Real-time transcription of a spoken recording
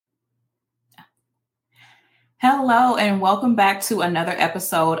Hello, and welcome back to another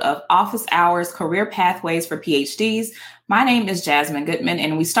episode of Office Hours Career Pathways for PhDs. My name is Jasmine Goodman,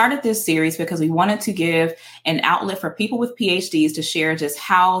 and we started this series because we wanted to give an outlet for people with PhDs to share just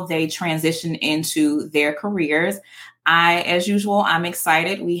how they transition into their careers. As usual, I'm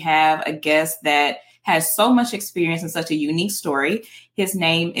excited. We have a guest that has so much experience and such a unique story. His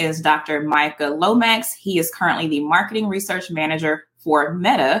name is Dr. Micah Lomax. He is currently the marketing research manager for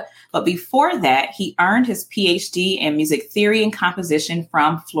Meta. But before that, he earned his PhD in music theory and composition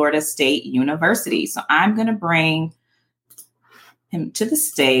from Florida State University. So I'm going to bring him to the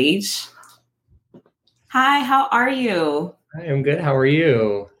stage. Hi, how are you? I am good. How are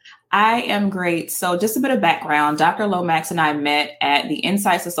you? I am great. So just a bit of background. Dr. Lomax and I met at the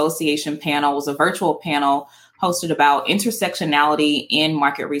Insights Association panel. It was a virtual panel hosted about intersectionality in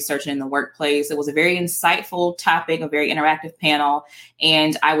market research and in the workplace. It was a very insightful topic, a very interactive panel.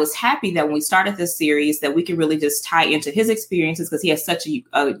 And I was happy that when we started this series that we could really just tie into his experiences because he has such a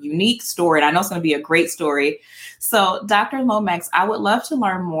unique story. And I know it's going to be a great story. So Dr. Lomax, I would love to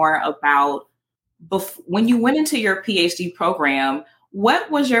learn more about when you went into your PhD program.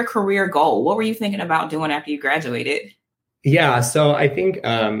 What was your career goal? What were you thinking about doing after you graduated? Yeah, so I think,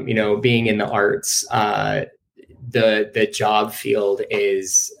 being in the arts, the job field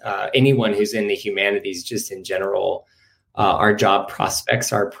is anyone who's in the humanities, just in general, our job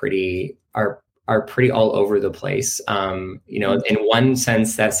prospects are pretty all over the place. In one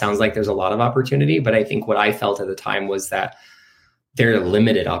sense, that sounds like there's a lot of opportunity, but I think what I felt at the time was that there are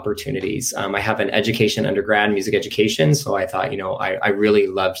limited opportunities. I have an education undergrad, music education. So I thought, I really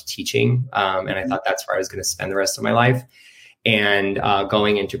loved teaching. And I thought that's where I was going to spend the rest of my life. And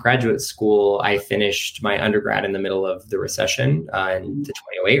going into graduate school, I finished my undergrad in the middle of the recession, in the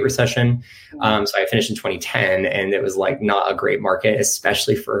 2008 recession. So I finished in 2010, and it was like not a great market,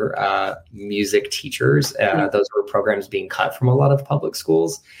 especially for music teachers. Those were programs being cut from a lot of public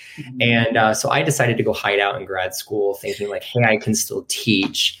schools. And so I decided to go hide out in grad school thinking like, hey, I can still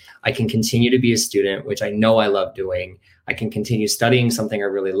teach. I can continue to be a student, which I know I love doing. I can continue studying something I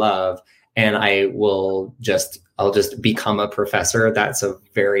really love. And I'll just become a professor. That's a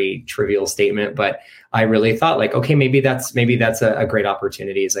very trivial statement, but I really thought like, okay, maybe that's a great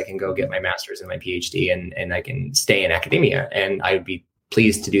opportunity as I can go get my master's and my PhD and I can stay in academia. And I would be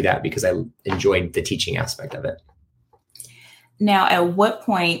pleased to do that because I enjoyed the teaching aspect of it. Now, at what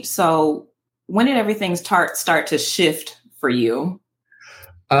point, so when did everything start to shift for you?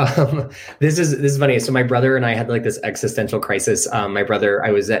 This is funny. So my brother and I had like this existential crisis. I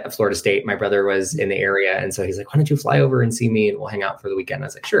was at Florida State. My brother was in the area. And so he's like, why don't you fly over and see me and we'll hang out for the weekend? I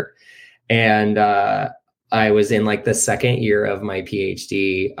was like, sure. And, I was in like the second year of my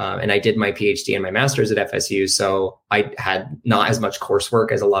PhD, and I did my PhD and my master's at FSU. So I had not as much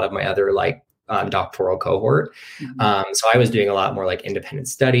coursework as a lot of my other doctoral cohort. So I was doing a lot more like independent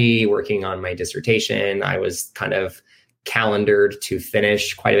study, working on my dissertation. I was kind of calendared to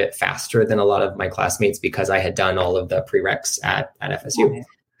finish quite a bit faster than a lot of my classmates because I had done all of the prereqs at FSU.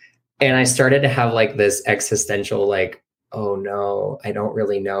 And I started to have like this existential, like, oh no, I don't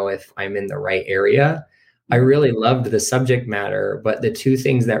really know if I'm in the right area. I really loved the subject matter, but the two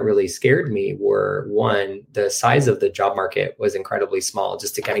things that really scared me were, one, the size of the job market was incredibly small.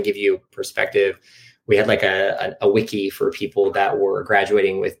 Just to kind of give you perspective, we had like a wiki for people that were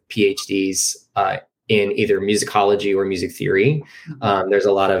graduating with PhDs in either musicology or music theory. There's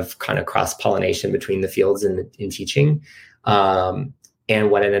a lot of kind of cross-pollination between the fields in teaching. And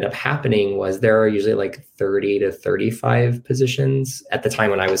what ended up happening was there are usually like 30 to 35 positions at the time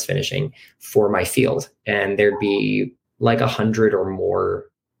when I was finishing for my field. And there'd be like 100 or more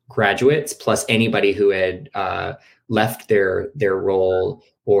graduates plus anybody who had left their role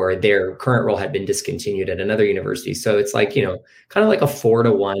or their current role had been discontinued at another university. So it's like, kind of like a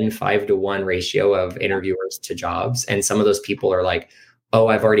 4-to-1, 5-to-1 ratio of interviewers to jobs. And some of those people are like, oh,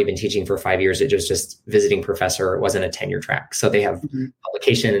 I've already been teaching for 5 years. It was just visiting professor. It wasn't a tenure track. So they have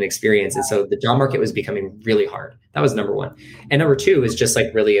publication and experience. And so the job market was becoming really hard. That was number one. And number two is just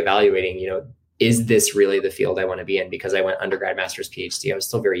like really evaluating, is this really the field I want to be in? Because I went undergrad, master's, PhD. I was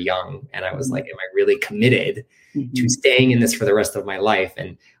still very young. And I was like, am I really committed to staying in this for the rest of my life?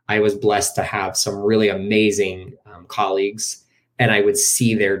 And I was blessed to have some really amazing colleagues. And I would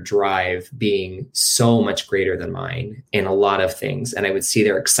see their drive being so much greater than mine in a lot of things. And I would see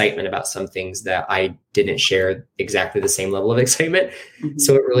their excitement about some things that I didn't share exactly the same level of excitement.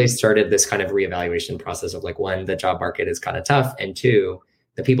 So it really started this kind of reevaluation process of like, one, the job market is kind of tough. And two,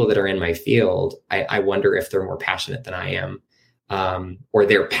 the people that are in my field, I wonder if they're more passionate than I am, or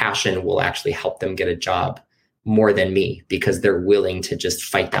their passion will actually help them get a job more than me because they're willing to just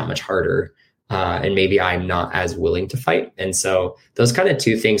fight that much harder and maybe I'm not as willing to fight. And so those kind of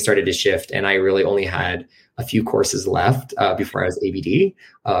two things started to shift. And I really only had a few courses left before I was ABD.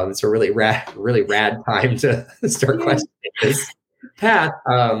 So really rad time to start questioning this path.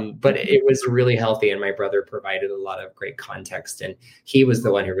 But it was really healthy. And my brother provided a lot of great context. And he was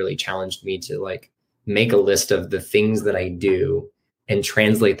the one who really challenged me to like make a list of the things that I do and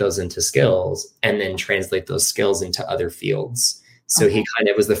translate those into skills, and then translate those skills into other fields. So he kind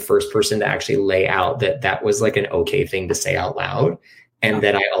of was the first person to actually lay out that that was like an okay thing to say out loud. And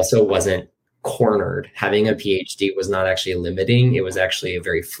that I also wasn't cornered. Having a PhD was not actually limiting. It was actually a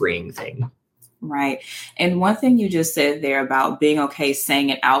very freeing thing. Right. And one thing you just said there about being okay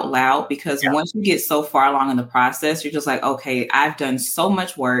saying it out loud, because once you get so far along in the process, you're just like, okay, I've done so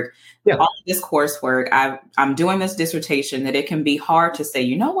much work, all of this coursework, I'm doing this dissertation, that it can be hard to say,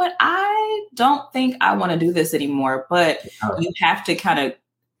 you know what, I don't think I want to do this anymore. But you have to kind of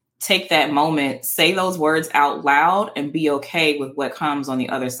take that moment, say those words out loud, and be okay with what comes on the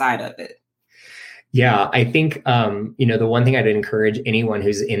other side of it. Yeah, I think, the one thing I'd encourage anyone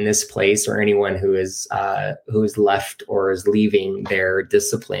who's in this place, or anyone who is left or is leaving their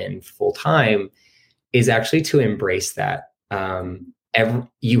discipline full time, is actually to embrace that.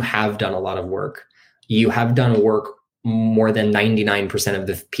 You have done a lot of work. You have done work more than 99% of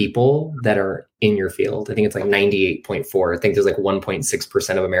the people that are in your field. I think it's like 98.4. I think there's like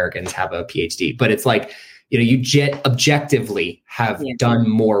 1.6% of Americans have a PhD, but it's like, you objectively have done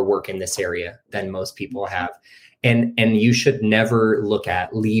more work in this area than most people have. And you should never look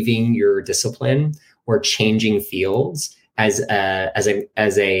at leaving your discipline or changing fields as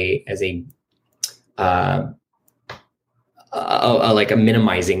like a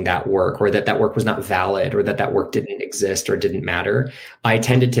minimizing that work, or that work was not valid, or that work didn't exist or didn't matter. I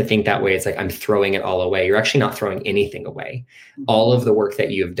tended to think that way. It's like, I'm throwing it all away. You're actually not throwing anything away. All of the work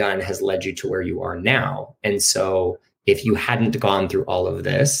that you have done has led you to where you are now. And so if you hadn't gone through all of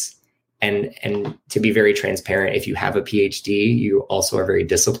this, and to be very transparent, if you have a PhD, you also are very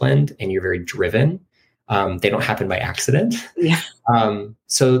disciplined and you're very driven. They don't happen by accident. Yeah.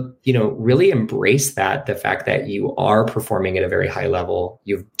 So, really embrace the fact that you are performing at a very high level.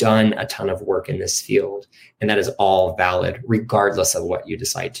 You've done a ton of work in this field, and that is all valid, regardless of what you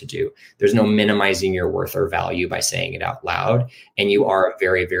decide to do. There's no minimizing your worth or value by saying it out loud. And you are a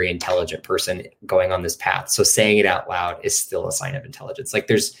very, very intelligent person going on this path. So saying it out loud is still a sign of intelligence.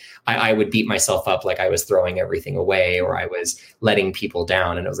 Like I would beat myself up like I was throwing everything away, or I was letting people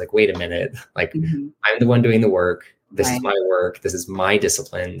down. And I was like, wait a minute, like I'm the one doing the work. This is my work. This is my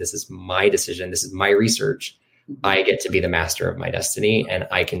discipline. This is my decision. This is my research. I get to be the master of my destiny, and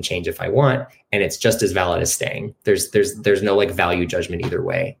I can change if I want. And it's just as valid as staying. There's no like value judgment either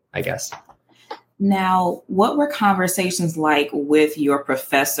way, I guess. Now, what were conversations like with your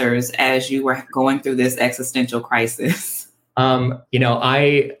professors as you were going through this existential crisis? I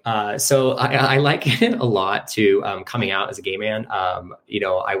liken it a lot to coming out as a gay man.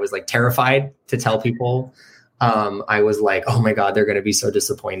 I was like terrified to tell people. I was like, oh my God, they're going to be so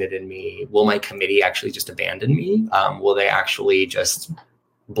disappointed in me. Will my committee actually just abandon me? Will they actually just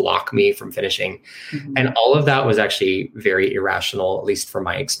block me from finishing? Mm-hmm. And all of that was actually very irrational, at least from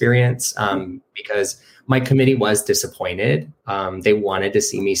my experience, because my committee was disappointed. They wanted to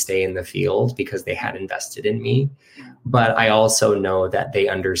see me stay in the field because they had invested in me. But I also know that they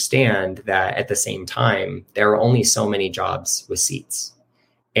understand that at the same time, there are only so many jobs with seats.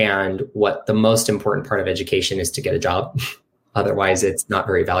 And what the most important part of education is to get a job. Otherwise, it's not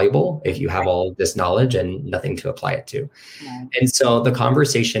very valuable if you have all this knowledge and nothing to apply it to. Yeah. And so the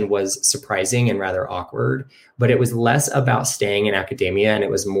conversation was surprising and rather awkward, but it was less about staying in academia, and it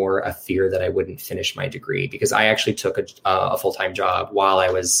was more a fear that I wouldn't finish my degree, because I actually took a full-time job while I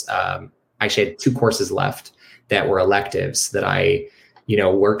was actually had 2 courses left that were electives that I,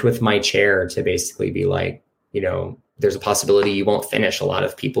 worked with my chair to basically be like, there's a possibility you won't finish. A lot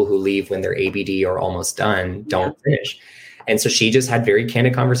of people who leave when they're ABD or almost done don't finish. And so she just had very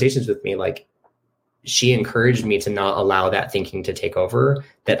candid conversations with me. Like, she encouraged me to not allow that thinking to take over,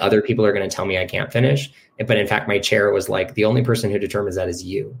 that other people are going to tell me I can't finish. But in fact, my chair was like, the only person who determines that is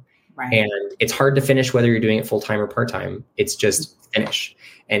you. Right. And it's hard to finish whether you're doing it full-time or part-time. It's just finish.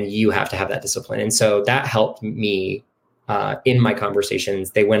 And you have to have that discipline. And so that helped me in my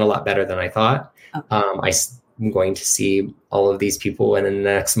conversations. They went a lot better than I thought. Okay. I'm going to see all of these people in the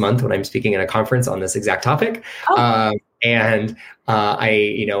next month when I'm speaking at a conference on this exact topic. Oh.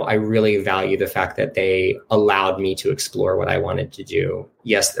 I really value the fact that they allowed me to explore what I wanted to do.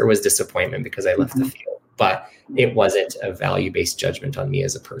 Yes, there was disappointment because I left the field, but it wasn't a value-based judgment on me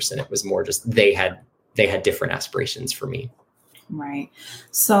as a person. It was more just they had different aspirations for me. Right.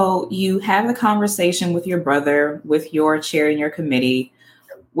 So you have a conversation with your brother, with your chair in your committee.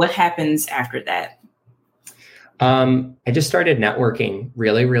 What happens after that? I just started networking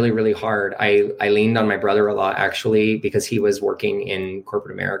really, really, really hard. I leaned on my brother a lot, actually, because he was working in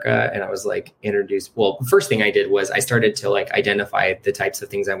corporate America, and I was like introduced. Well, the first thing I did was I started to like identify the types of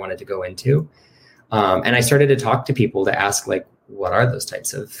things I wanted to go into. And I started to talk to people to ask like, what are those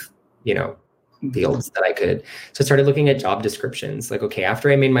types of, fields that I could. So I started looking at job descriptions. Like, okay,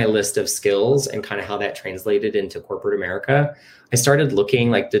 after I made my list of skills and kind of how that translated into corporate America, I started looking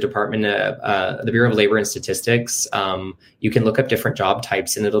like the the Bureau of Labor and Statistics. You can look up different job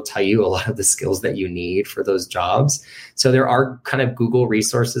types and it'll tell you a lot of the skills that you need for those jobs. So there are kind of Google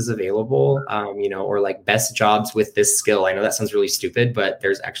resources available, or like best jobs with this skill. I know that sounds really stupid, but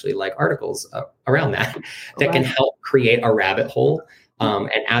there's actually like articles around that can help create a rabbit hole.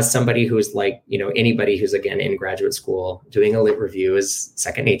 And as somebody who's like, anybody who's again in graduate school, doing a lit review is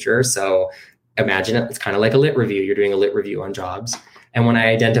second nature. So imagine it's kind of like a lit review. You're doing a lit review on jobs. And when I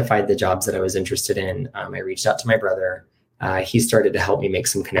identified the jobs that I was interested in, I reached out to my brother. He started to help me make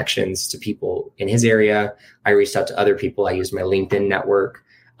some connections to people in his area. I reached out to other people. I used my LinkedIn network.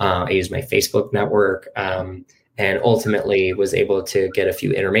 I used my Facebook network, and ultimately was able to get a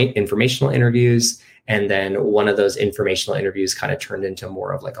few informational interviews. And then one of those informational interviews kind of turned into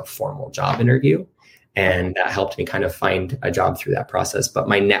more of like a formal job interview. And that helped me kind of find a job through that process. But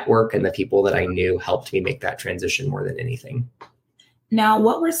my network and the people that I knew helped me make that transition more than anything. Now,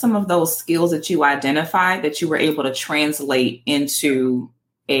 what were some of those skills that you identified that you were able to translate into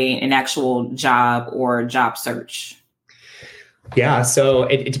an actual job or job search? Yeah, so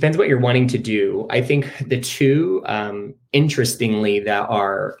it depends what you're wanting to do. I think the two, interestingly, that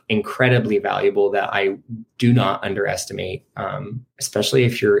are incredibly valuable that I do not underestimate, especially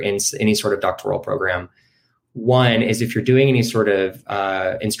if you're in any sort of doctoral program. One is if you're doing any sort of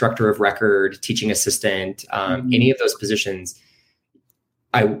instructor of record, teaching assistant, any of those positions,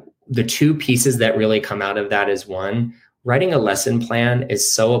 the two pieces that really come out of that is one, writing a lesson plan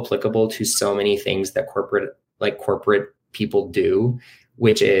is so applicable to so many things that corporate people do,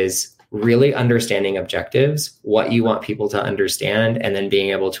 which is really understanding objectives, what you want people to understand, and then being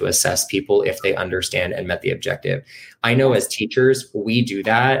able to assess people if they understand and met the objective. I know as teachers, we do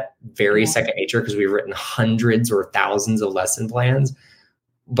that very second nature because we've written hundreds or thousands of lesson plans,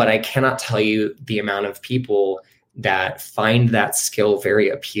 but I cannot tell you the amount of people that find that skill very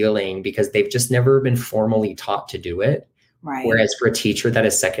appealing because they've just never been formally taught to do it. Right. Whereas for a teacher, that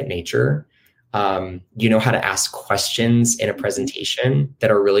is second nature. You know how to ask questions in a presentation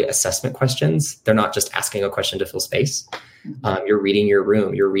that are really assessment questions. They're not just asking a question to fill space. You're reading your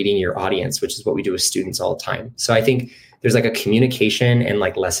room, you're reading your audience, which is what we do with students all the time. So I think there's like a communication and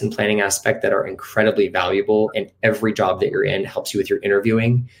like lesson planning aspect that are incredibly valuable. And every job that you're in helps you with your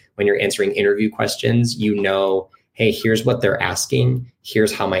interviewing. When you're answering interview questions, hey, here's what they're asking.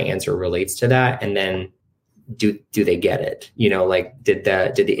 Here's how my answer relates to that. And then do they get it? Did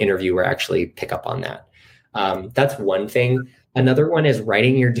the interviewer actually pick up on that? That's one thing. Another one is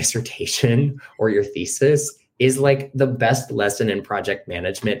writing your dissertation or your thesis is like the best lesson in project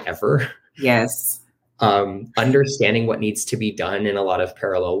management ever. Yes. Understanding what needs to be done in a lot of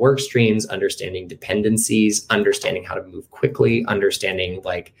parallel work streams, understanding dependencies, understanding how to move quickly, understanding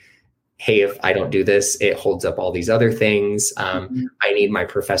like, hey, if I don't do this, it holds up all these other things. I need my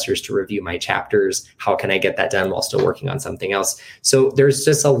professors to review my chapters. How can I get that done while still working on something else? So there's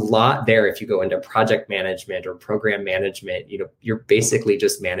just a lot there. If you go into project management or program management, you're basically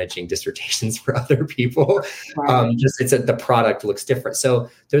just managing dissertations for other people. Right. The product looks different. So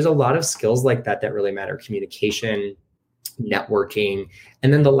there's a lot of skills like that really matter. Communication, networking.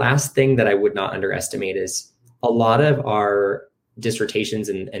 And then the last thing that I would not underestimate is a lot of our dissertations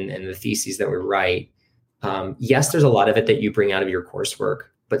and the theses that we write. Yes, there's a lot of it that you bring out of your coursework,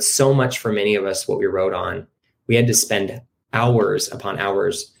 but so much for many of us, what we wrote on, we had to spend hours upon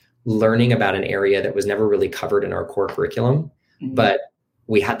hours learning about an area that was never really covered in our core curriculum. But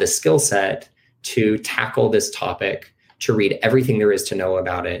we had the skill set to tackle this topic, to read everything there is to know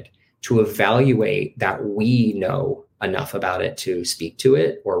about it, to evaluate that we know enough about it to speak to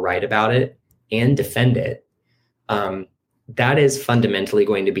it or write about it and defend it. That is fundamentally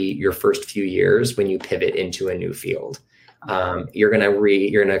going to be your first few years when you pivot into a new field. You're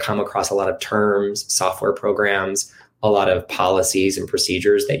going to come across a lot of terms, software programs, a lot of policies and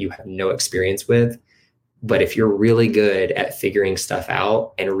procedures that you have no experience with. But if you're really good at figuring stuff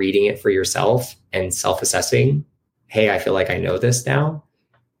out and reading it for yourself and self-assessing, hey, I feel like I know this now.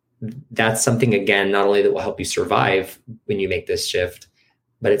 That's something, again, not only that will help you survive when you make this shift,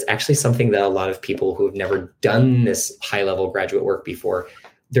 but it's actually something that a lot of people who have never done this high level graduate work before,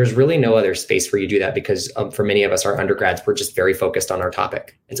 there's really no other space where you do that because for many of us, our undergrads were just very focused on our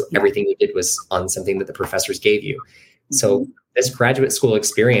topic. And so everything you did was on something that the professors gave you. So this graduate school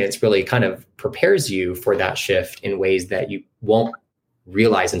experience really kind of prepares you for that shift in ways that you won't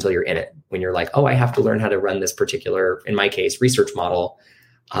realize until you're in it. When you're like, oh, I have to learn how to run this particular, in my case, research model.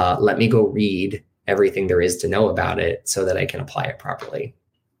 Let me go read everything there is to know about it so that I can apply it properly.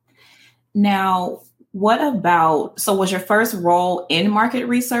 Now, so was your first role in market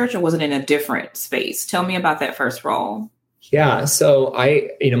research or was it in a different space? Tell me about that first role. Yeah. So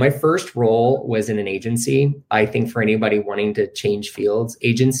my first role was in an agency. I think for anybody wanting to change fields,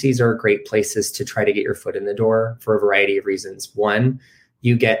 agencies are great places to try to get your foot in the door for a variety of reasons. One,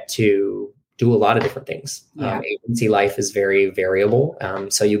 you get to do a lot of different things. Agency life is very variable.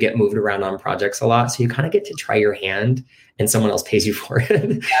 So you get moved around on projects a lot. So you kind of get to try your hand and someone else pays you for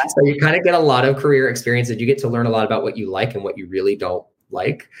it. So you kind of get a lot of career experience and you get to learn a lot about what you like and what you really don't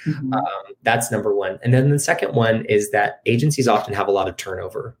like. That's number one. And then the second one is that agencies often have a lot of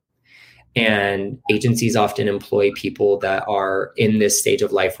turnover, and agencies often employ people that are in this stage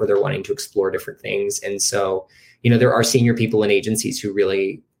of life where they're wanting to explore different things. And so, there are senior people in agencies who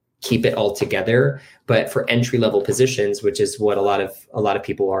really keep it all together, but for entry level positions, which is what a lot of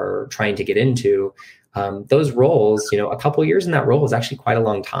people are trying to get into, those roles, a couple of years in that role is actually quite a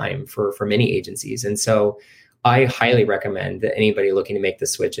long time for many agencies. And so I highly recommend that anybody looking to make the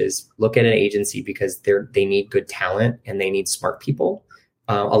switches look at an agency because they need good talent and they need smart people.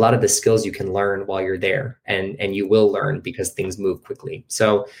 A lot of the skills you can learn while you're there, and you will learn because things move quickly.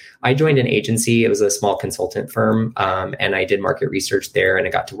 So I joined an agency. It was a small consultant firm, and I did market research there, and I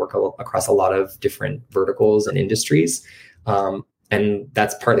got to work across a lot of different verticals and industries. And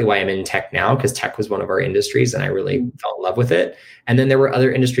that's partly why I'm in tech now, because tech was one of our industries and I really fell in love with it. And then there were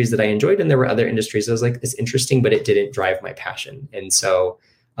other industries that I enjoyed, and there were other industries I was like, it's interesting, but it didn't drive my passion. And so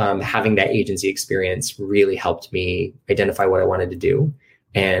having that agency experience really helped me identify what I wanted to do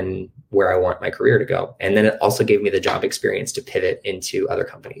and where I want my career to go. And then it also gave me the job experience to pivot into other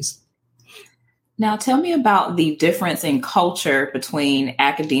companies. Now, tell me about the difference in culture between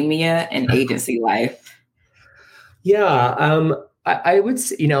academia and agency life. Yeah, I would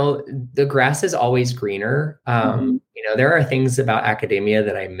say, the grass is always greener. There are things about academia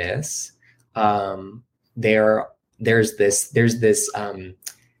that I miss. There's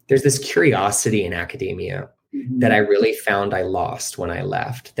this curiosity in academia that I really found I lost when I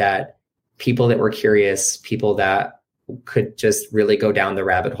left, that people that were curious, people that could just really go down the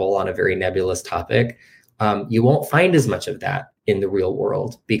rabbit hole on a very nebulous topic, you won't find as much of that in the real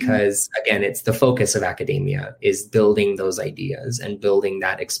world because, again, it's the focus of academia is building those ideas and building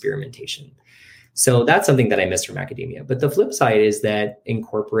that experimentation. So that's something that I miss from academia. But the flip side is that in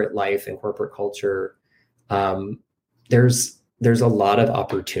corporate life and corporate culture, there's a lot of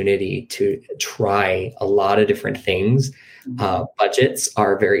opportunity to try a lot of different things. Budgets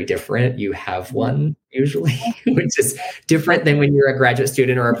are very different. You have one usually, which is different than when you're a graduate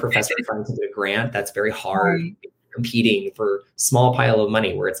student or a professor trying to do a grant. That's very hard. Competing for small pile of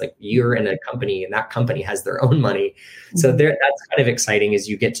money where it's like you're in a company and that company has their own money. So that's kind of exciting is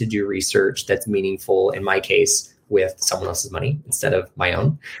you get to do research that's meaningful, in my case, with someone else's money instead of my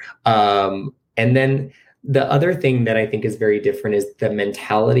own. And then the other thing that I think is very different is the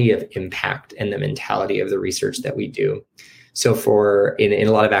mentality of impact and the mentality of the research that we do. So in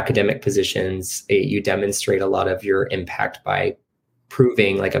a lot of academic positions, you demonstrate a lot of your impact by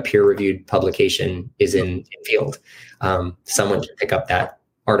proving like a peer-reviewed publication is in field. Someone can pick up that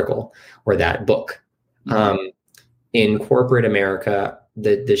article or that book. In corporate America,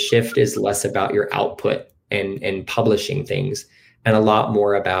 the shift is less about your output and publishing things and a lot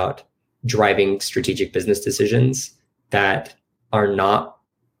more about driving strategic business decisions that are not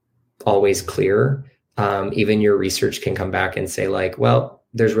always clear. Even your research can come back and say like, well,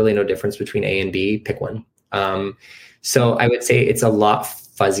 there's really no difference between A and B, pick one. So I would say it's a lot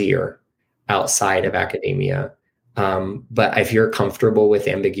fuzzier outside of academia. But if you're comfortable with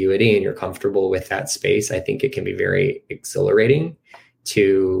ambiguity and you're comfortable with that space, I think it can be very exhilarating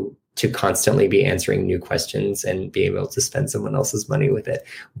to constantly be answering new questions and be able to spend someone else's money with it.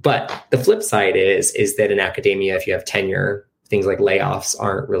 But the flip side is that in academia, if you have tenure, things like layoffs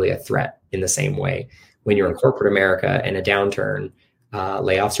aren't really a threat in the same way. When you're in corporate America and a downturn,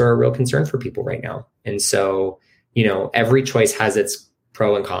 layoffs are a real concern for people right now. And so, every choice has its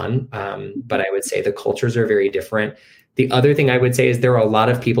pro and con, but I would say the cultures are very different. The other thing I would say is there are a lot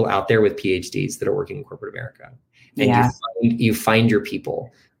of people out there with PhDs that are working in corporate America, and you find your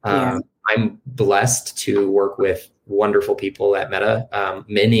people. I'm blessed to work with wonderful people at Meta.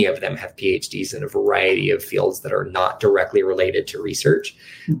 Many of them have PhDs in a variety of fields that are not directly related to research.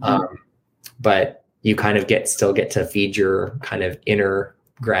 But you kind of still get to feed your kind of inner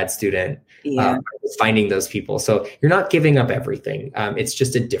grad student, finding those people. So you're not giving up everything. It's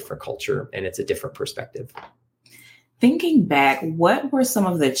just a different culture and it's a different perspective. Thinking back, what were some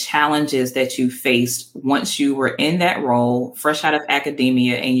of the challenges that you faced once you were in that role, fresh out of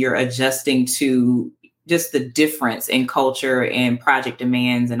academia, and you're adjusting to just the difference in culture and project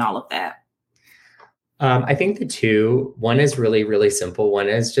demands and all of that? I think one is really, really simple. One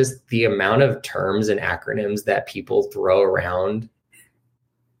is just the amount of terms and acronyms that people throw around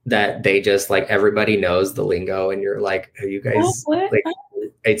that they just like, everybody knows the lingo. And you're like, are you guys like,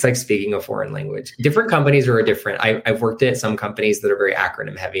 it's like speaking a foreign language. Different companies are different. I've worked at some companies that are very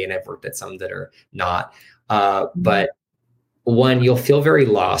acronym heavy, and I've worked at some that are not. But one, you'll feel very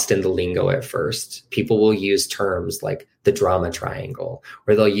lost in the lingo at first. People will use terms like the drama triangle,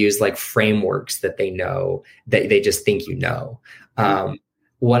 or they'll use like frameworks that they know, that they just think you know.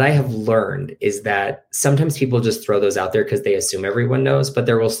 What I have learned is that sometimes people just throw those out there because they assume everyone knows, but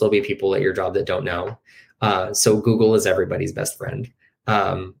there will still be people at your job that don't know. So Google is everybody's best friend.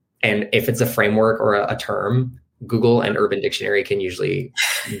 And if it's a framework or a term, Google and Urban Dictionary can usually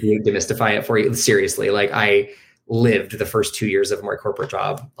demystify it for you. Seriously, like I lived the first 2 years of my corporate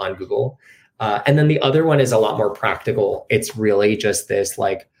job on Google. And then the other one is a lot more practical. It's really just this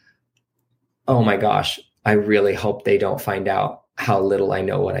like, oh my gosh, I really hope they don't find out how little I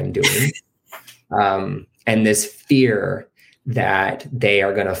know what I'm doing. And this fear that they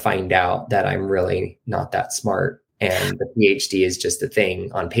are going to find out that I'm really not that smart. And the PhD is just a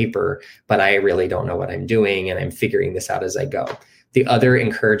thing on paper, but I really don't know what I'm doing. And I'm figuring this out as I go. The other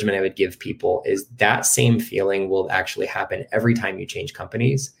encouragement I would give people is that same feeling will actually happen every time you change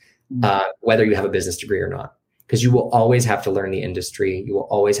companies, whether you have a business degree or not, because you will always have to learn the industry. You will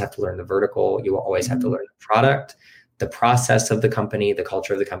always have to learn the vertical. You will always have to learn the product, the process of the company, the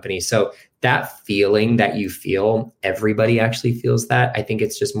culture of the company. So that feeling that you feel, everybody actually feels that. I think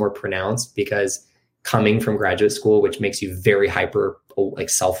it's just more pronounced because coming from graduate school, which makes you very hyper, like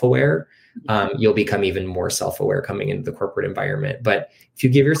self-aware, you'll become even more self-aware coming into the corporate environment. But if you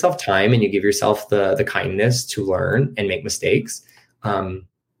give yourself time and you give yourself the kindness to learn and make mistakes,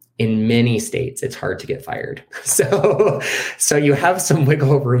 in many states, it's hard to get fired. So you have some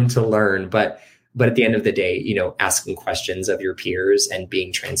wiggle room to learn, but at the end of the day, asking questions of your peers and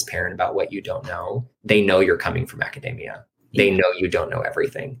being transparent about what you don't know, they know you're coming from academia. They know you don't know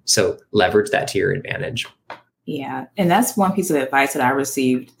everything. So leverage that to your advantage. Yeah. And that's one piece of advice that I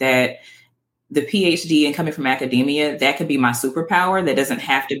received, that the PhD and coming from academia, that could be my superpower. That doesn't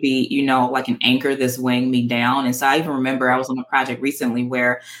have to be, like an anchor that's weighing me down. And so I even remember I was on a project recently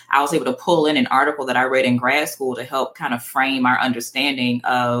where I was able to pull in an article that I read in grad school to help kind of frame our understanding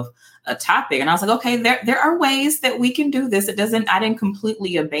of a topic. And I was like, okay, there are ways that we can do this. I didn't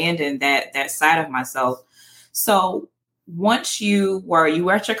completely abandon that side of myself. So once you were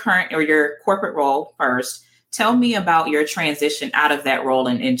at your current or your corporate role first, tell me about your transition out of that role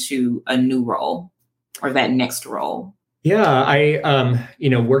and into a new role or that next role. Yeah, I,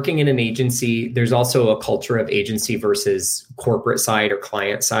 working in an agency, there's also a culture of agency versus corporate side or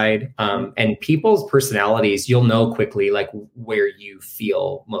client side. And people's personalities, you'll know quickly, like where you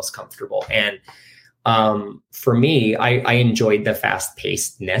feel most comfortable. And for me, I enjoyed the fast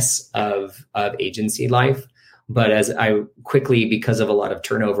pacedness of agency life. But as I quickly, because of a lot of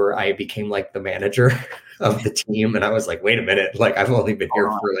turnover, I became like the manager of the team. And I was like, wait a minute, like I've only been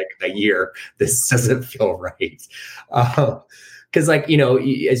here for like a year. This doesn't feel right. Because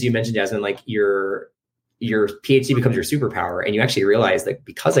as you mentioned, Jasmine, like your PhD becomes your superpower. And you actually realize that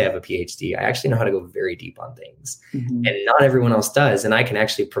because I have a PhD, I actually know how to go very deep on things. Mm-hmm. And not everyone else does. And I can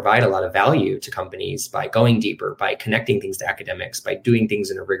actually provide a lot of value to companies by going deeper, by connecting things to academics, by doing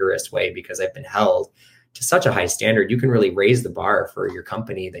things in a rigorous way, because I've been held to such a high standard. You can really raise the bar for your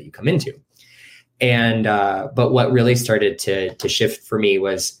company that you come into. And, but what really started to shift for me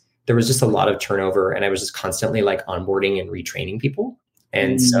was there was just a lot of turnover, and I was just constantly like onboarding and retraining people.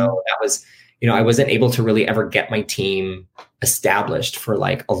 And so that was, I wasn't able to really ever get my team established for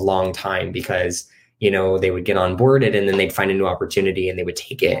like a long time because, they would get onboarded and then they'd find a new opportunity and they would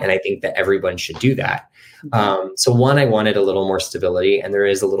take it. And I think that everyone should do that. So one, I wanted a little more stability, and there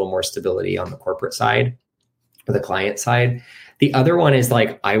is a little more stability on the corporate side or the client side. The other one is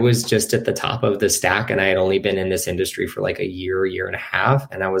like, I was just at the top of the stack and I had only been in this industry for like a year and a half.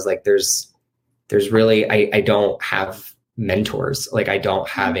 And I was like, there's really, I don't have mentors. Like I don't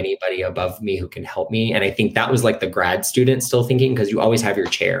have anybody above me who can help me. And I think that was like the grad student still thinking, because you always have your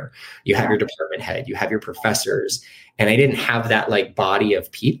chair, you have your department head, you have your professors. And I didn't have that like body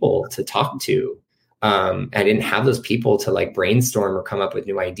of people to talk to. I didn't have those people to like brainstorm or come up with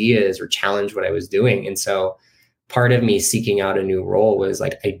new ideas or challenge what I was doing. And so part of me seeking out a new role was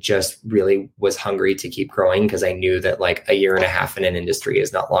like, I just really was hungry to keep growing, because I knew that like a year and a half in an industry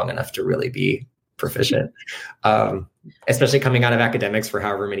is not long enough to really be proficient. Especially coming out of academics for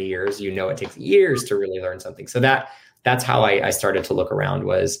however many years, it takes years to really learn something. So that's how I started to look around.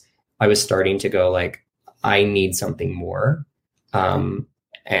 Was I was starting to go like, I need something more.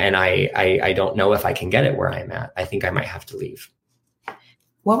 And I don't know if I can get it where I'm at. I think I might have to leave.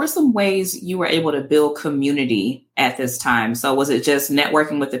 What were some ways you were able to build community at this time? So was it just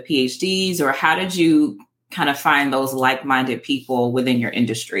networking with the PhDs, or how did you kind of find those like-minded people within your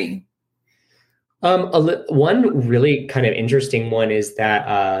industry? One really kind of interesting one is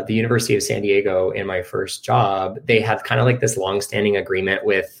that the University of San Diego, in my first job, they had kind of like this longstanding agreement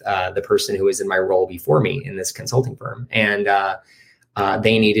with the person who was in my role before me in this consulting firm. And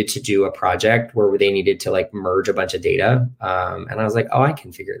they needed to do a project where they needed to like merge a bunch of data. And I was like, oh, I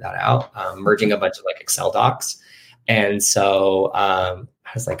can figure that out. Merging a bunch of like Excel docs. And so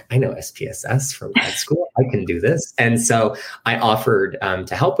I was like, I know SPSS from grad school. I can do this. And so I offered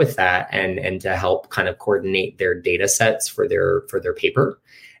to help with that and to help kind of coordinate their data sets for their paper.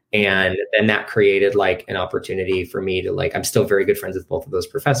 And then that created like an opportunity for me to like, I'm still very good friends with both of those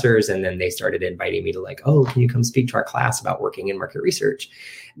professors. And then they started inviting me to like, oh, can you come speak to our class about working in market research?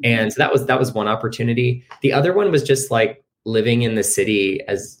 And so that was one opportunity. The other one was just like living in the city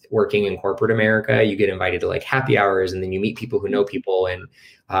as working in corporate America. You get invited to like happy hours, and then you meet people who know people. And,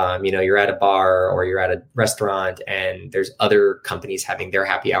 you're at a bar or you're at a restaurant, and there's other companies having their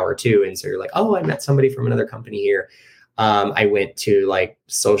happy hour too. And so you're like, oh, I met somebody from another company here. I went to like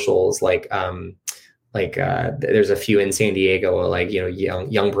socials, like there's a few in San Diego, like,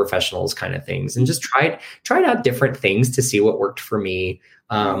 young professionals kind of things, and just tried out different things to see what worked for me.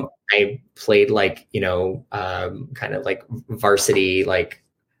 I played like, kind of like varsity, like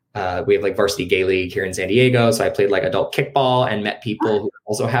we have like varsity gay league here in San Diego. So I played like adult kickball and met people who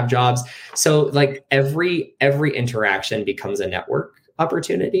also have jobs. So like every interaction becomes a network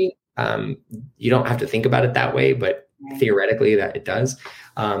opportunity. You don't have to think about it that way, but theoretically that it does.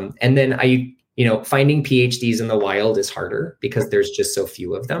 And then finding PhDs in the wild is harder because there's just so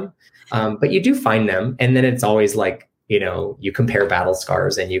few of them. But you do find them. And then it's always like, you compare battle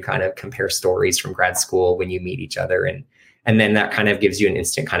scars and you kind of compare stories from grad school when you meet each other. And then that kind of gives you an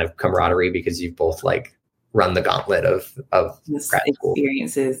instant kind of camaraderie because you've both like run the gauntlet of grad school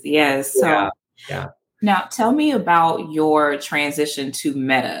experiences. Yes. So yeah. Now tell me about your transition to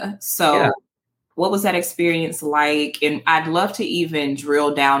Meta. So what was that experience like? And I'd love to even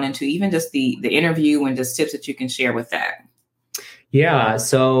drill down into even just the interview and just tips that you can share with that. Yeah.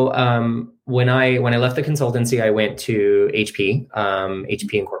 So when I left the consultancy, I went to HP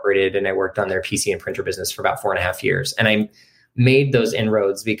Incorporated, and I worked on their PC and printer business for about 4.5 years. And I made those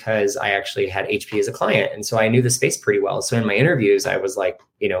inroads because I actually had HP as a client. And so I knew the space pretty well. So in my interviews, I was like,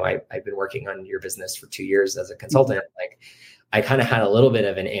 I've been working on your business for 2 years as a consultant. Like I kind of had a little bit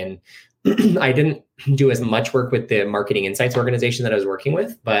of an in. I didn't do as much work with the marketing insights organization that I was working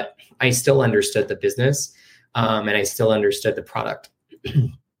with, but I still understood the business. And I still understood the product.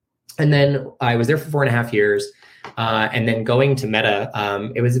 And then I was there for 4.5 years. And then going to Meta,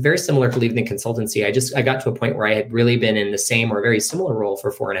 it was very similar to leaving the consultancy. I got to a point where I had really been in the same or very similar role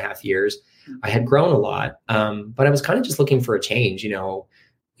for 4.5 years. I had grown a lot, but I was kind of just looking for a change,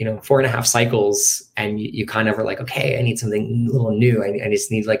 4.5 cycles. And you kind of are like, okay, I need something a little new. I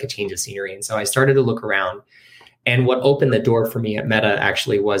just need like a change of scenery. And so I started to look around. And what opened the door for me at Meta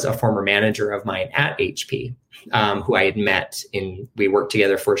actually was a former manager of mine at HP, who I had met. We worked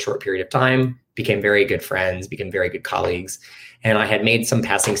together for a short period of time, became very good friends, became very good colleagues. And I had made some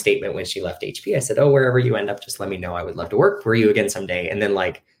passing statement when she left HP. I said, oh, wherever you end up, just let me know. I would love to work for you again someday. And then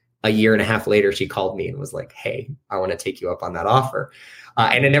like a year and a half later, she called me and was like, hey, I want to take you up on that offer.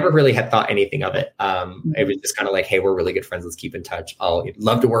 And I never really had thought anything of it. It was just kind of like, hey, we're really good friends. Let's keep in touch. I'll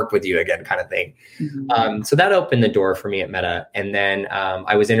love to work with you again kind of thing. Mm-hmm. So that opened the door for me at Meta. And then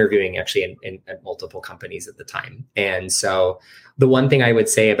I was interviewing actually at multiple companies at the time. And so the one thing I would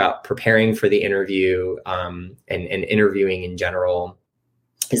say about preparing for the interview and interviewing in general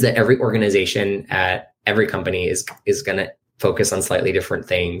is that every organization at every company is going to focus on slightly different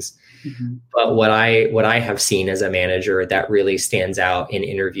things. Mm-hmm. But what I have seen as a manager that really stands out in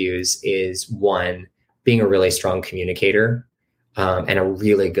interviews is one, being a really strong communicator and a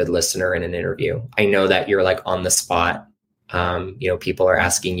really good listener in an interview. I know that you're like on the spot People are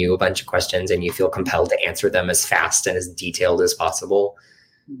asking you a bunch of questions and you feel compelled to answer them as fast and as detailed as possible,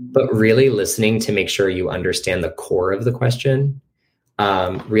 but really listening to make sure you understand the core of the question,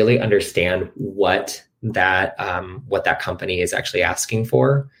 really understand what that company is actually asking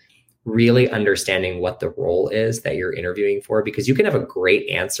for, really understanding what the role is that you're interviewing for, because you can have a great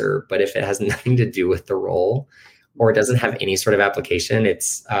answer, but if it has nothing to do with the role or doesn't have any sort of application,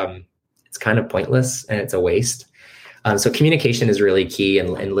 it's kind of pointless and it's a waste. So communication is really key,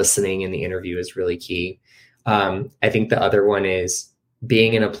 and listening in the interview is really key. I think the other one is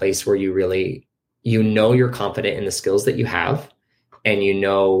being in a place where you're confident in the skills that you have and you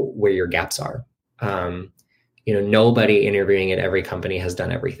know where your gaps are. Nobody interviewing at every company has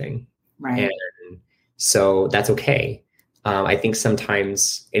done everything. Right. And so that's okay. I think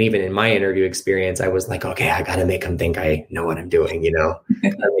sometimes, and even in my interview experience, I was like, okay, I got to make them think I know what I'm doing, gotta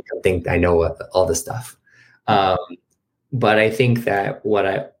make them think I know all this stuff. But I think that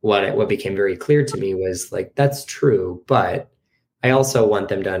what became very clear to me was like, that's true, but I also want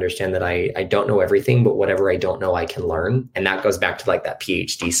them to understand that I don't know everything, but whatever I don't know, I can learn. And that goes back to like that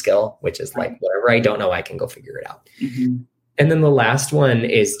PhD skill, which is like, whatever I don't know, I can go figure it out. Mm-hmm. And then the last one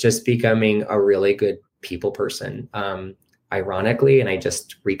is just becoming a really good people person. Ironically, and I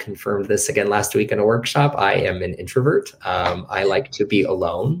just reconfirmed this again last week in a workshop, I am an introvert. I like to be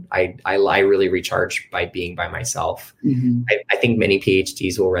alone. I really recharge by being by myself. Mm-hmm. I think many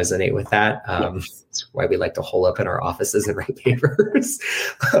PhDs will resonate with that. That's why we like to hole up in our offices and write papers.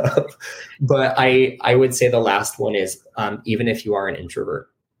 But I would say the last one is, even if you are an introvert,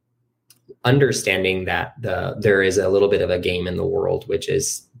 understanding that there is a little bit of a game in the world, which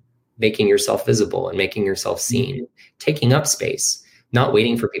is making yourself visible and making yourself seen, taking up space, not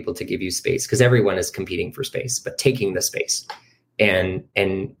waiting for people to give you space, because everyone is competing for space, but taking the space. And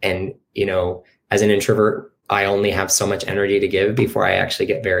as an introvert, I only have so much energy to give before I actually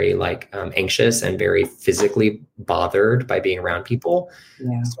get very anxious and very physically bothered by being around people.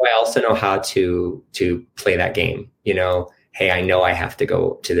 Yeah. So I also know how to play that game, hey, I know I have to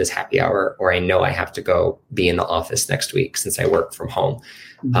go to this happy hour, or I know I have to go be in the office next week since I work from home.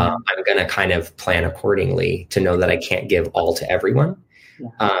 Mm-hmm. I'm going to kind of plan accordingly to know that I can't give all to everyone.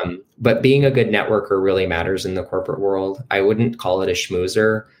 Yeah. But being a good networker really matters in the corporate world. I wouldn't call it a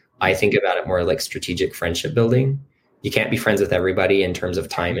schmoozer. I think about it more like strategic friendship building. You can't be friends with everybody in terms of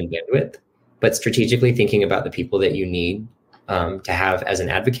time and bandwidth, but strategically thinking about the people that you need to have as an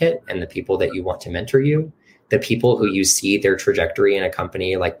advocate and the people that you want to mentor you, the people who you see their trajectory in a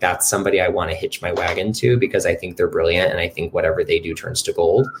company, like that's somebody I want to hitch my wagon to because I think they're brilliant and I think whatever they do turns to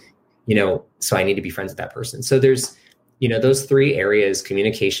gold, so I need to be friends with that person. So there's, those three areas,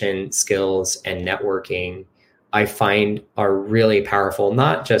 communication, skills, and networking, I find are really powerful,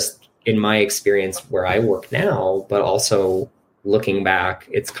 not just in my experience where I work now, but also looking back,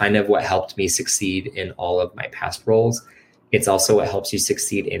 it's kind of what helped me succeed in all of my past roles. It's also what helps you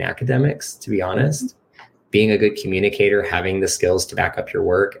succeed in academics, to be honest. Being a good communicator, having the skills to back up your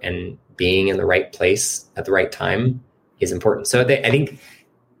work, and being in the right place at the right time is important. So I think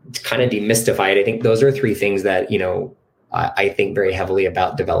to kind of demystify it, I think those are three things that, I think very heavily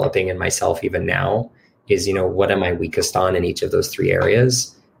about developing in myself even now is, what am I weakest on in each of those three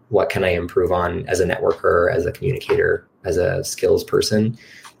areas? What can I improve on as a networker, as a communicator, as a skills person?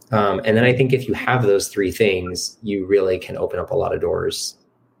 And then I think if you have those three things, you really can open up a lot of doors,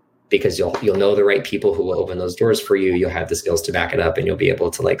 because you'll know the right people who will open those doors for you. You'll have the skills to back it up, and you'll be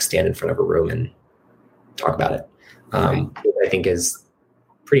able to stand in front of a room and talk about it. I think is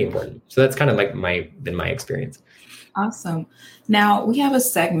pretty important. So that's kind of been my experience. Awesome. Now we have a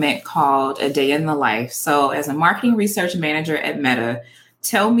segment called A Day in the Life. So as a marketing research manager at Meta,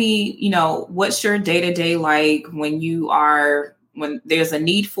 tell me, what's your day-to-day like when there's a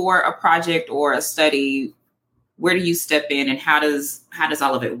need for a project or a study? Where do you step in, and how does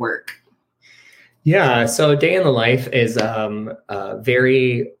all of it work? Yeah, so Day in the Life is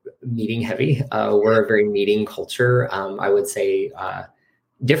very meeting heavy. We're a very meeting culture. I would say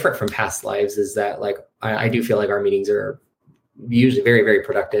different from past lives is that I do feel like our meetings are usually very, very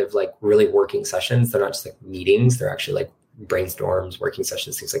productive, really working sessions. They're not just meetings. They're actually brainstorms, working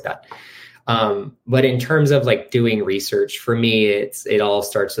sessions, things like that. But in terms of doing research, for me, it all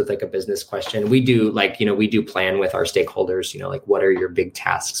starts with a business question. We do we do plan with our stakeholders, what are your big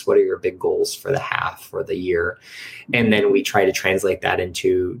tasks? What are your big goals for the half or the year? And then we try to translate that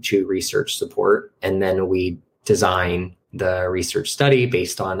into research support. And then we design the research study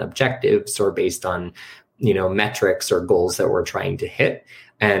based on objectives or based on, metrics or goals that we're trying to hit.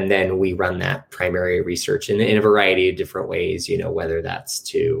 And then we run that primary research in a variety of different ways, whether that's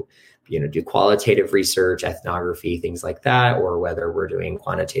to do qualitative research, ethnography, things like that, or whether we're doing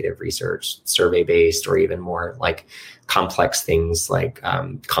quantitative research, survey-based, or even more like complex things like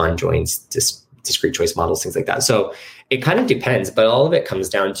conjoints, discrete choice models, things like that. So it kind of depends, but all of it comes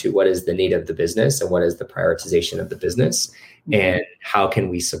down to what is the need of the business and what is the prioritization of the business, and how can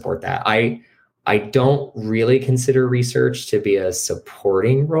we support that. I don't really consider research to be a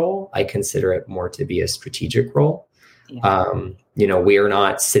supporting role. I consider it more to be a strategic role. Yeah. We are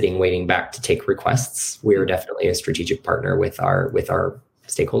not sitting waiting back to take requests. We are definitely a strategic partner with our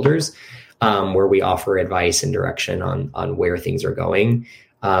stakeholders, where we offer advice and direction on where things are going.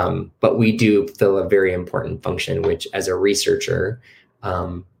 But we do fill a very important function, which as a researcher,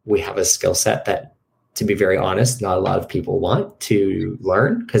 we have a skill set that, to be very honest, not a lot of people want to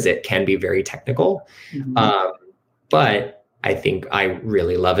learn because it can be very technical. But I think I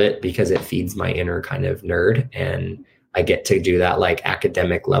really love it because it feeds my inner kind of nerd, and I get to do that like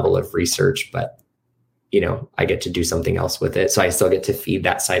academic level of research, but I get to do something else with it. So I still get to feed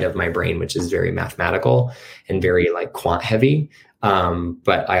that side of my brain, which is very mathematical and very like quant heavy.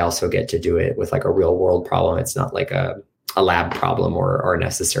 But I also get to do it with like a real world problem. It's not like a lab problem or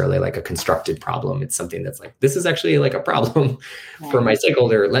necessarily like a constructed problem. It's something that's like, this is actually like a problem for my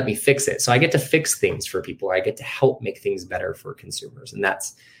stakeholder. Let me fix it. So I get to fix things for people. I get to help make things better for consumers. And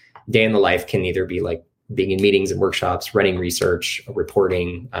that's day in the life can either be like being in meetings and workshops, running research,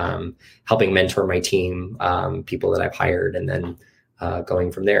 reporting, helping mentor my team, people that I've hired, and then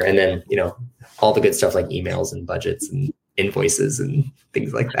going from there. And then, all the good stuff like emails and budgets and invoices and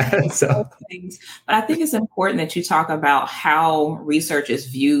things like that. So, but I think it's important that you talk about how research is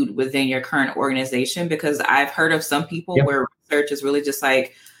viewed within your current organization, because I've heard of some people where research is really just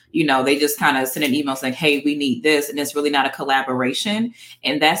like, they just kind of send an email saying, hey, we need this. And it's really not a collaboration.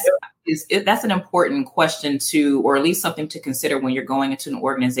 And that's an important question to, or at least something to consider when you're going into an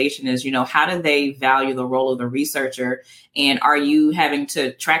organization is, how do they value the role of the researcher? And are you having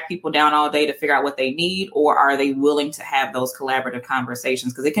to track people down all day to figure out what they need? Or are they willing to have those collaborative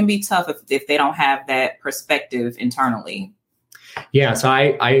conversations? Because it can be tough if they don't have that perspective internally. Yeah. So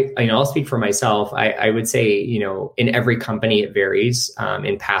I'll speak for myself. I would say, in every company it varies.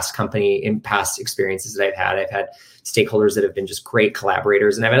 In past experiences that I've had stakeholders that have been just great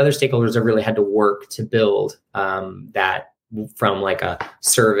collaborators, and I've had other stakeholders that really had to work to build that from like a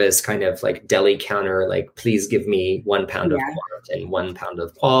service kind of like deli counter, like please give me 1 pound of quant and 1 pound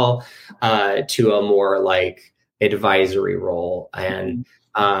of qual, to a more like advisory role. And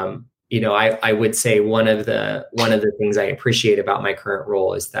I would say one of the things I appreciate about my current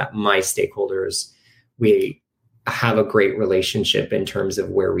role is that my stakeholders, we have a great relationship in terms of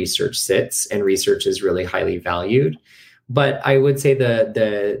where research sits, and research is really highly valued. But I would say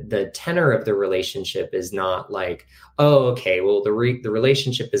the tenor of the relationship is not like, oh, okay, well, the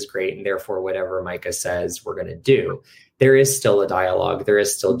relationship is great, and therefore whatever Micah says, we're going to do. There is still a dialogue. There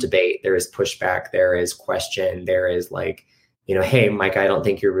is still debate. There is pushback. There is question. There is like, hey, Micah, I don't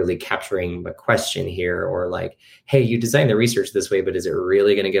think you're really capturing the question here. Or like, hey, you designed the research this way, but is it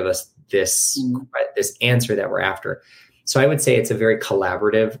really going to give us this answer that we're after? So I would say it's a very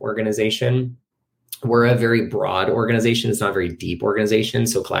collaborative organization. We're a very broad organization. It's not a very deep organization.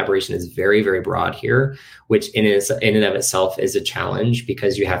 So collaboration is very, very broad here, which in and of itself is a challenge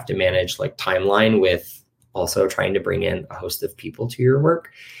because you have to manage like timeline with also trying to bring in a host of people to your work.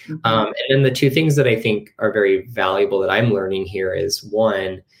 And then the two things that I think are very valuable that I'm learning here is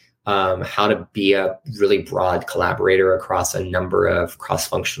one, how to be a really broad collaborator across a number of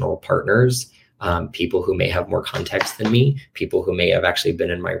cross-functional partners, people who may have more context than me, people who may have actually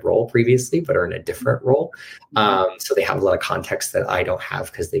been in my role previously, but are in a different role. So they have a lot of context that I don't have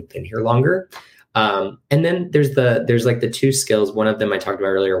because they've been here longer. And then there's like the two skills. One of them I talked about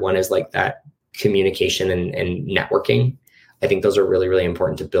earlier. One is like that communication and networking. I think those are really, really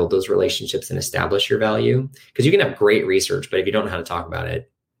important to build those relationships and establish your value, because you can have great research, but if you don't know how to talk about it,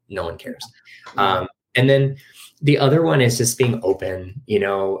 no one cares. And then the other one is just being open.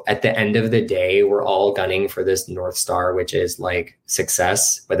 At the end of the day, we're all gunning for this North Star, which is like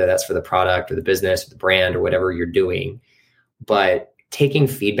success, whether that's for the product or the business or the brand or whatever you're doing. But taking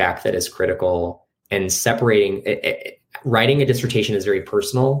feedback that is critical and separating it. Writing a dissertation is very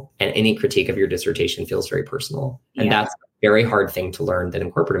personal, and any critique of your dissertation feels very personal. And that's a very hard thing to learn, that in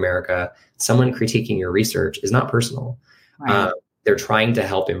corporate America, someone critiquing your research is not personal. Right. They're trying to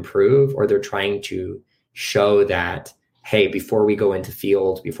help improve, or they're trying to show that, hey, before we go into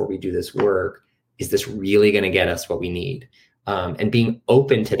field, before we do this work, is this really going to get us what we need? And being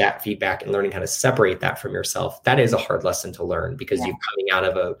open to that feedback and learning how to separate that from yourself, that is a hard lesson to learn because you're coming out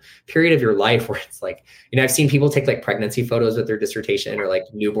of a period of your life where it's like, I've seen people take like pregnancy photos with their dissertation or like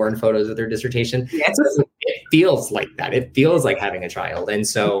newborn photos with their dissertation. Yes. It feels like that. It feels like having a child. And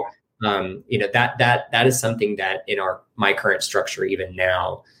so, that is something that in my current structure, even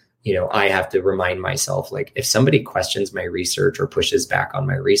now, I have to remind myself, like, if somebody questions my research or pushes back on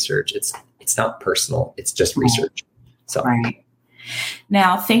my research, it's not personal. It's just research. So, right.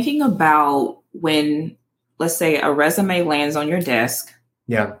 Now, thinking about when, let's say, a resume lands on your desk.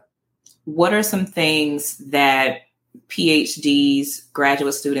 Yeah. What are some things that PhDs,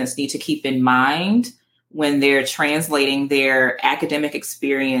 graduate students need to keep in mind when they're translating their academic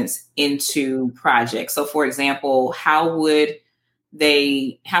experience into projects? So, for example, how should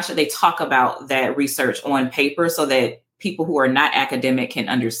they talk about that research on paper so that people who are not academic can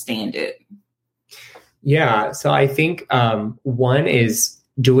understand it? Yeah. So I think one is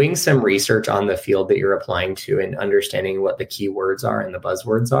doing some research on the field that you're applying to and understanding what the keywords are and the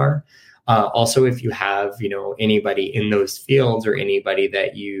buzzwords are. Also, if you have, anybody in those fields or anybody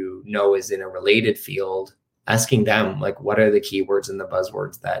that is in a related field, asking them, like, what are the keywords and the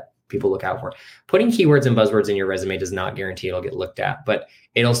buzzwords that people look out for? Putting keywords and buzzwords in your resume does not guarantee it'll get looked at, but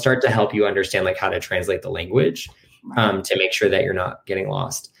it'll start to help you understand like how to translate the language to make sure that you're not getting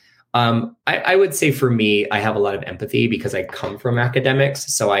lost. I would say for me, I have a lot of empathy because I come from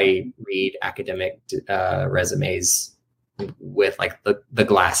academics. So I read academic resumes with like the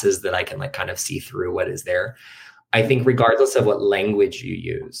glasses that I can like kind of see through what is there. I think regardless of what language you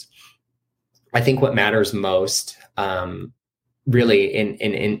use, I think what matters most really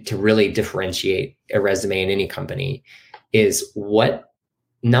in to really differentiate a resume in any company is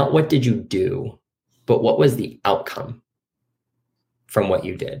not what did you do, but what was the outcome from what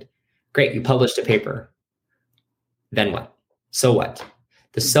you did. Great, you published a paper. Then what? So what?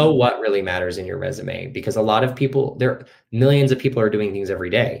 The so what really matters in your resume because a lot of people, millions of people are doing things every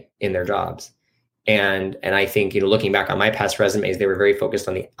day in their jobs. And I think, looking back on my past resumes, they were very focused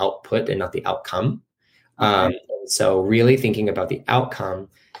on the output and not the outcome. So really thinking about the outcome,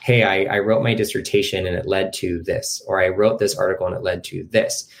 hey, I wrote my dissertation and it led to this, or I wrote this article and it led to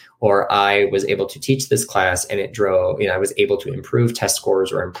this, or I was able to teach this class and it drove, I was able to improve test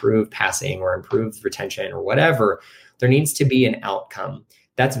scores or improve passing or improve retention or whatever. There needs to be an outcome.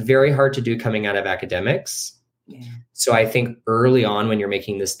 That's very hard to do coming out of academics. Yeah. So I think early on when you're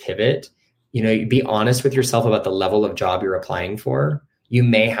making this pivot, you be honest with yourself about the level of job you're applying for. You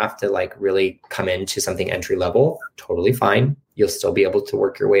may have to like really come into something entry level, totally fine. You'll still be able to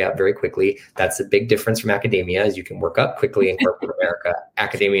work your way up very quickly. That's a big difference from academia is you can work up quickly in corporate America.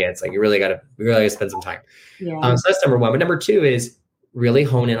 Academia, it's like, you really got to spend some time. Yeah. So that's number one. But number two is really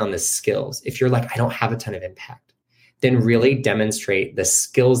hone in on the skills. If you're like, I don't have a ton of impact, then really demonstrate the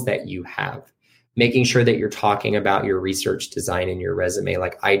skills that you have. Making sure that you're talking about your research design in your resume.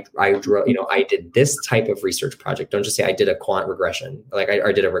 Like I drew, I did this type of research project. Don't just say I did a quant regression. Like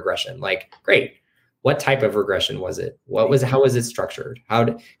I did a regression. Like, great. What type of regression was it? How was it structured?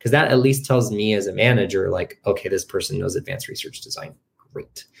 Because that at least tells me as a manager, like, okay, this person knows advanced research design.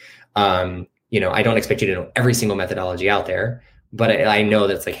 Great. I don't expect you to know every single methodology out there, but I know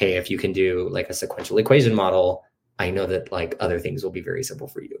that's like, hey, if you can do like a sequential equation model, I know that like other things will be very simple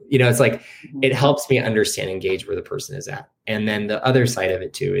for you. It's like, it helps me understand and gauge where the person is at. And then the other side of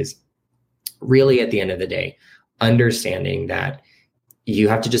it too is really at the end of the day, understanding that you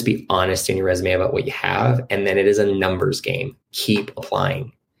have to just be honest in your resume about what you have. And then it is a numbers game. Keep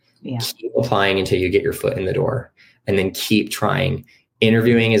applying. Yeah. Keep applying until you get your foot in the door and then keep trying.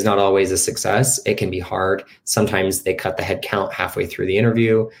 Interviewing is not always a success. It can be hard. Sometimes they cut the head count halfway through the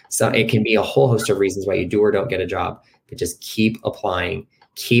interview. So it can be a whole host of reasons why you do or don't get a job, but just keep applying,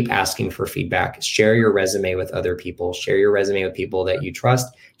 keep asking for feedback, share your resume with other people, share your resume with people that you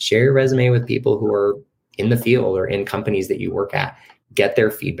trust, share your resume with people who are in the field or in companies that you work at, get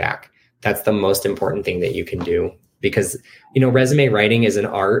their feedback. That's the most important thing that you can do. Because, resume writing is an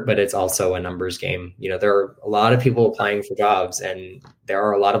art, but it's also a numbers game. There are a lot of people applying for jobs and there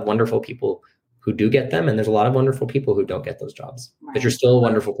are a lot of wonderful people who do get them. And there's a lot of wonderful people who don't get those jobs, right. But you're still a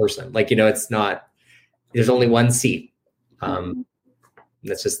wonderful person. Like, it's not, there's only one seat.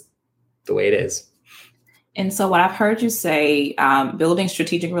 That's just the way it is. And so what I've heard you say, building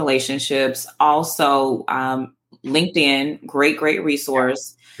strategic relationships, also LinkedIn, great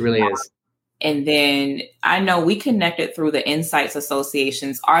resource. It really is. And then I know we connected through the Insights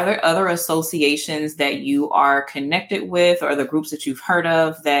Associations. Are there other associations that you are connected with or the groups that you've heard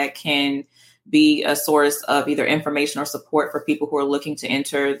of that can be a source of either information or support for people who are looking to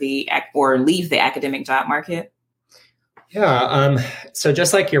enter or leave the academic job market? So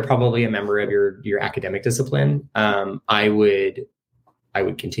just like you're probably a member of your academic discipline, I would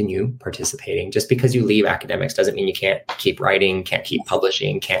continue participating. Just because you leave academics doesn't mean you can't keep writing, can't keep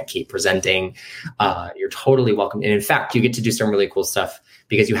publishing, can't keep presenting. You're totally welcome. And in fact, you get to do some really cool stuff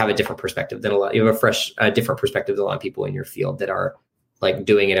because you have a different perspective than you have a different perspective than a lot of people in your field that are like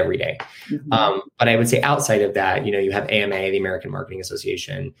doing it every day. But I would say outside of that, you have AMA, the American Marketing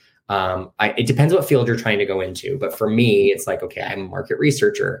Association. It depends what field you're trying to go into. But for me, it's like, okay, I'm a market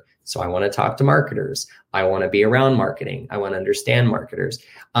researcher. So I want to talk to marketers. I want to be around marketing. I want to understand marketers.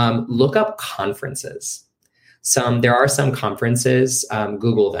 Look up conferences. There are some conferences,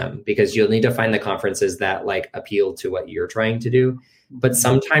 Google them, because you'll need to find the conferences that like appeal to what you're trying to do. But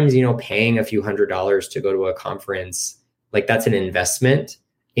sometimes, paying a few $100s to go to a conference, like that's an investment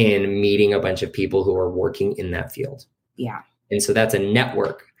in meeting a bunch of people who are working in that field. Yeah. And so that's a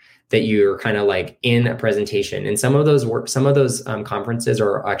network that you're kind of like in a presentation. And some of those conferences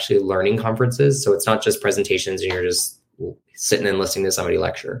are actually learning conferences. So it's not just presentations and you're just sitting and listening to somebody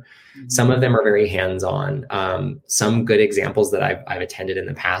lecture. Some of them are very hands-on. Some good examples that I've attended in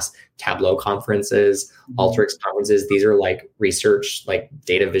the past, Tableau conferences, Alteryx conferences. These are like research, like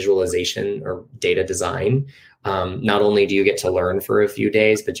data visualization or data design. Not only do you get to learn for a few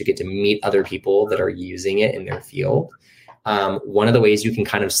days, but you get to meet other people that are using it in their field. One of the ways you can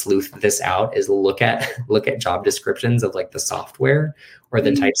kind of sleuth this out is look at job descriptions of like the software or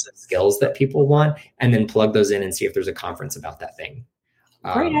the types of skills that people want, and then plug those in and see if there's a conference about that thing.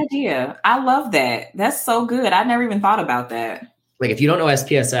 Great idea. I love that. That's so good. I never even thought about that. Like if you don't know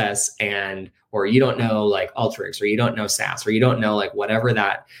SPSS or you don't know like Alteryx or you don't know SAS or you don't know like whatever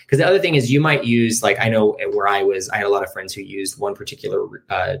that, because the other thing is you might use, like I know where I had a lot of friends who used one particular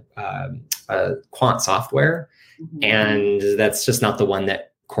quant software. And that's just not the one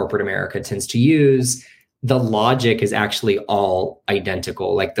that corporate America tends to use. The logic is actually all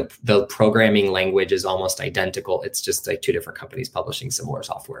identical. Like the programming language is almost identical. It's just like two different companies publishing similar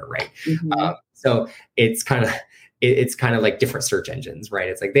software, right? So it's kind of like different search engines, right?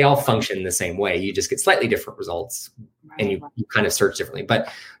 It's like they all function the same way. You just get slightly different results and you kind of search differently.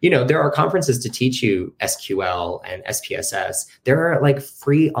 But, there are conferences to teach you SQL and SPSS. There are like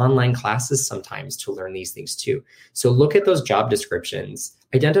free online classes sometimes to learn these things too. So look at those job descriptions,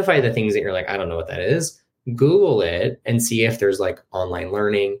 identify the things that you're like, I don't know what that is. Google it and see if there's like online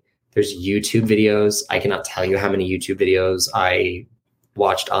learning. There's YouTube videos. I cannot tell you how many YouTube videos I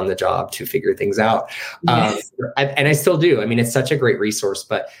watched on the job to figure things out. Yes. And I still do. I mean, it's such a great resource,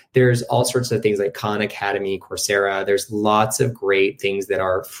 but there's all sorts of things like Khan Academy, Coursera. There's lots of great things that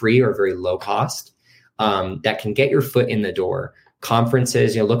are free or very low cost that can get your foot in the door.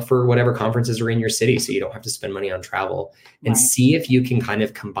 Conferences, look for whatever conferences are in your city so you don't have to spend money on travel, and see if you can kind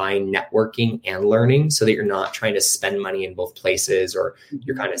of combine networking and learning so that you're not trying to spend money in both places or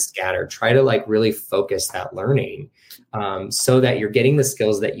you're kind of scattered. Try to like really focus that learning so that you're getting the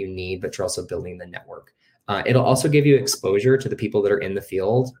skills that you need, but you're also building the network. It'll also give you exposure to the people that are in the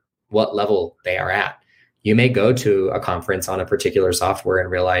field, what level they are at. You may go to a conference on a particular software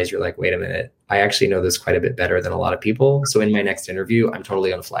and realize you're like, wait a minute, I actually know this quite a bit better than a lot of people. So in my next interview, I'm totally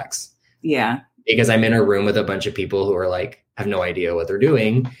going to flex. Yeah. Because I'm in a room with a bunch of people who are like, have no idea what they're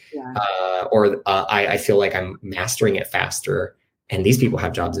doing. Yeah. I feel like I'm mastering it faster. And these people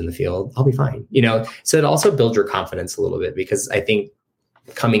have jobs in the field. I'll be fine. So it also builds your confidence a little bit, because I think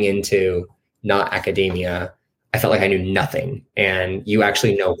coming into not academia, I felt like I knew nothing. And you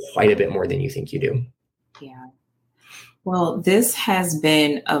actually know quite a bit more than you think you do. Yeah. Well, this has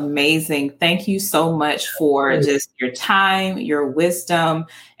been amazing. Thank you so much for just your time, your wisdom.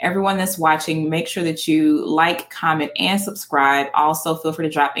 Everyone that's watching, make sure that you like, comment, and subscribe. Also, feel free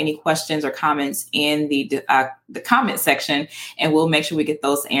to drop any questions or comments in the comment section, and we'll make sure we get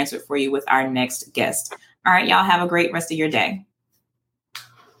those answered for you with our next guest. All right, y'all have a great rest of your day.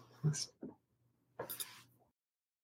 Thanks.